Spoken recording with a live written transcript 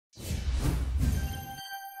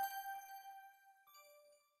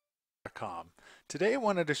HSMGuillotines.com. Today I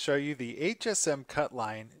wanted to show you the HSM cut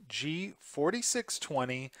line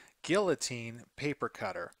G4620 Guillotine paper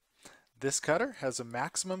cutter. This cutter has a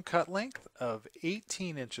maximum cut length of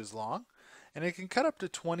 18 inches long, and it can cut up to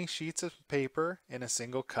 20 sheets of paper in a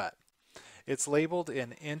single cut. It's labeled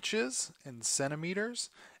in inches and centimeters,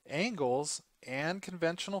 angles, and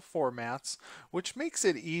conventional formats, which makes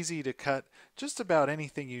it easy to cut just about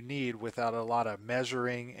anything you need without a lot of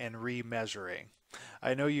measuring and remeasuring.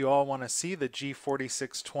 I know you all want to see the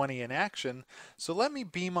G4620 in action, so let me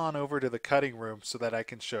beam on over to the cutting room so that I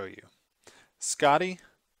can show you. Scotty,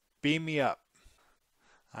 beam me up.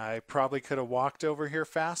 I probably could have walked over here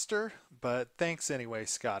faster, but thanks anyway,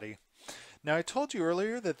 Scotty. Now I told you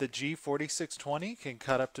earlier that the G4620 can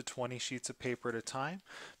cut up to 20 sheets of paper at a time,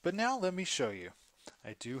 but now let me show you.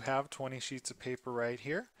 I do have 20 sheets of paper right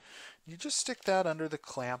here. You just stick that under the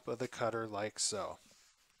clamp of the cutter like so.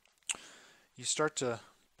 You start to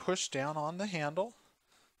push down on the handle,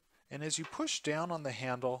 and as you push down on the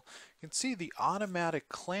handle, you can see the automatic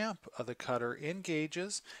clamp of the cutter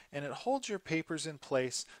engages and it holds your papers in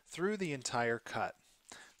place through the entire cut.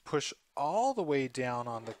 Push all the way down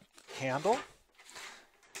on the handle,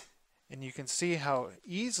 and you can see how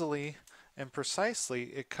easily and precisely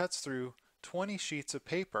it cuts through 20 sheets of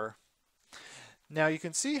paper. Now you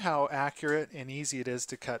can see how accurate and easy it is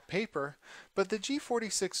to cut paper, but the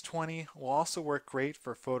G4620 will also work great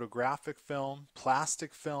for photographic film,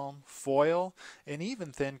 plastic film, foil, and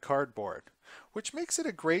even thin cardboard, which makes it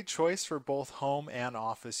a great choice for both home and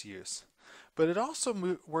office use. But it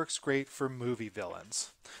also works great for movie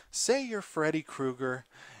villains. Say you're Freddy Krueger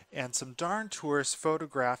and some darn tourists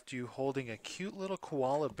photographed you holding a cute little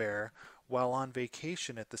koala bear while on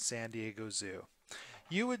vacation at the San Diego Zoo.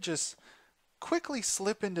 You would just quickly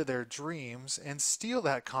slip into their dreams and steal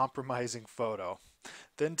that compromising photo.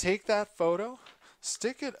 Then take that photo,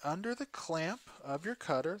 stick it under the clamp of your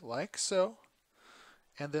cutter like so,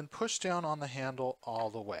 and then push down on the handle all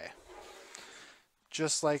the way.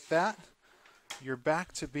 Just like that, you're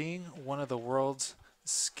back to being one of the world's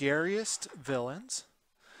scariest villains.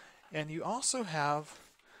 And you also have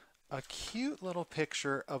a cute little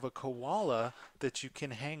picture of a koala that you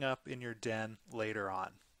can hang up in your den later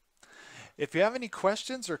on. If you have any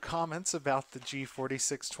questions or comments about the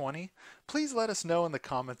G4620, please let us know in the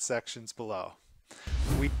comment sections below.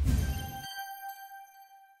 We